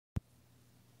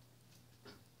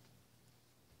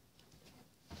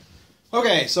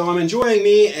Okay, so I'm enjoying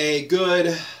me a good,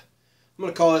 I'm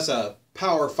going to call this a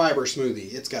power fiber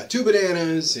smoothie. It's got 2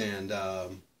 bananas and a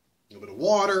little bit of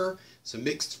water, some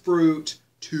mixed fruit,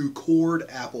 2 cored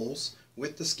apples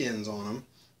with the skins on them,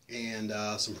 and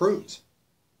some prunes.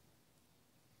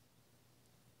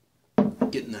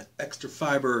 Getting that extra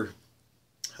fiber,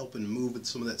 helping move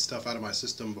some of that stuff out of my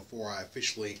system before I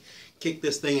officially kick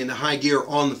this thing into high gear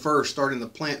on the first, starting the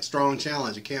Plant Strong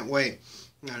Challenge. I can't wait.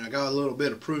 And I got a little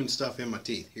bit of prune stuff in my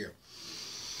teeth here.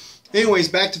 Anyways,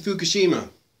 back to Fukushima.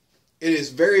 It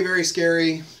is very, very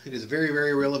scary. It is very,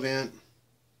 very relevant.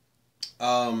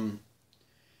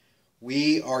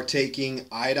 We are taking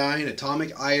iodine,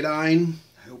 atomic iodine.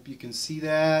 I hope you can see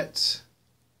that.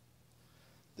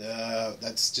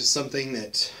 That's just something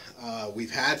that we've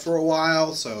had for a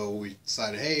while, so we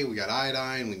decided, hey, we got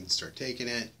iodine, we need to start taking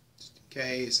it just in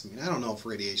case. I mean, I don't know if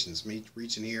radiation's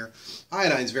reaching here.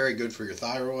 Iodine's very good for your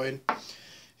thyroid,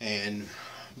 and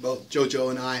both JoJo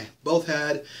and I both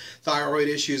had thyroid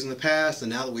issues in the past,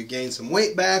 and now that we've gained some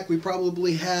weight back, we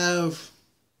probably have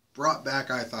brought back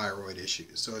our thyroid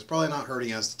issues. So it's probably not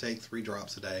hurting us to take 3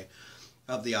 drops a day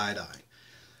of the iodine.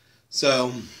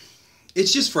 So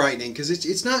it's just frightening because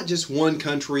it's not just one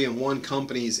country and one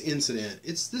company's incident.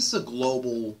 This is a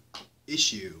global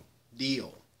issue,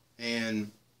 deal.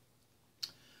 And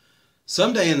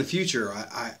someday in the future,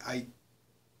 I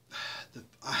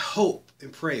hope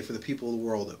and pray for the people of the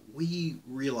world that we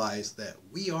realize that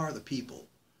we are the people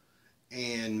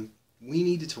and we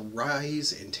needed to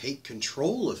rise and take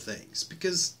control of things,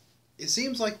 because it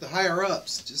seems like the higher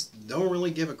ups just don't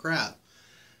really give a crap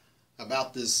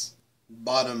about this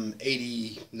bottom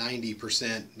 80,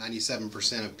 90%,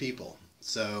 97% of people.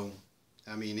 So,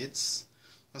 I mean,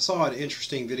 I saw an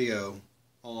interesting video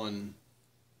on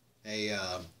a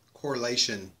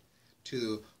correlation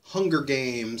to Hunger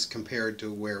Games compared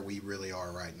to where we really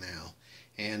are right now.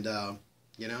 And,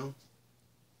 you know,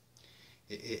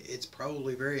 it's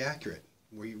probably very accurate.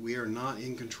 We are not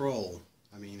in control.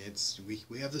 I mean,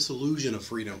 we have this illusion of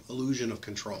freedom, illusion of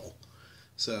control.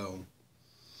 So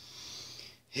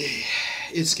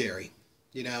it's scary,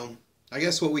 you know. I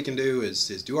guess what we can do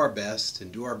is do our best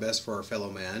and do our best for our fellow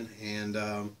man, and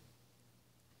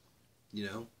you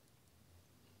know,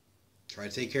 try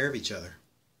to take care of each other.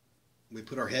 We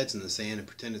put our heads in the sand and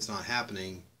pretend it's not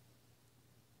happening.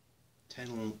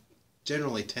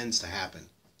 Generally tends to happen.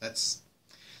 That's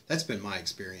been my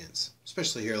experience,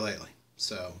 especially here lately.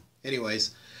 So,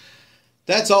 anyways,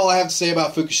 that's all I have to say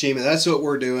about Fukushima. That's what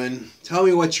we're doing. Tell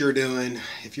me what you're doing.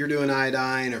 If you're doing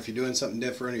iodine, or if you're doing something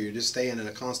different, or you're just staying in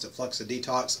a constant flux of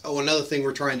detox. Oh, another thing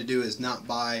we're trying to do is not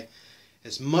buy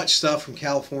as much stuff from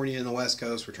California and the West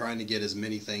Coast. We're trying to get as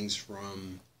many things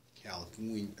from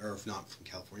California, or if not from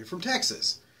California, from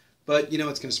Texas. But, you know,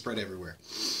 it's going to spread everywhere.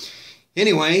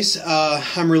 Anyways,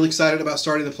 I'm really excited about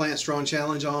starting the Plant Strong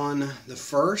Challenge on the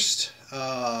 1st.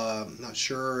 I'm not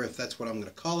sure if that's what I'm going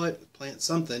to call it. Plant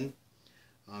something.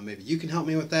 Maybe you can help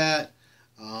me with that.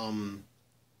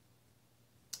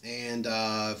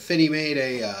 Finney made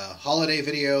a holiday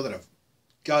video that I've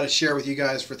got to share with you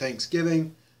guys for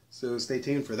Thanksgiving. So stay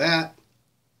tuned for that.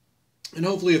 And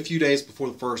hopefully a few days before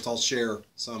the 1st, I'll share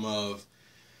some of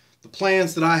the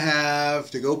plans that I have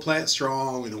to go plant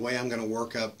strong and the way I'm going to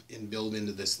work up and build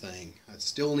into this thing. I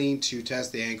still need to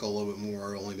test the ankle a little bit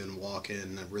more. I've only been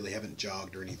walking. I really haven't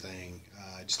jogged or anything.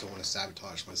 I just don't want to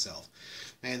sabotage myself.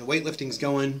 And the weightlifting's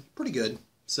going pretty good.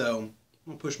 So I'm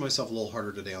going to push myself a little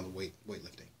harder today on the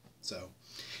weightlifting. So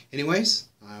anyways,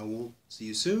 I will see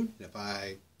you soon. If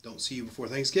I don't see you before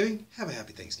Thanksgiving, have a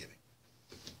happy Thanksgiving.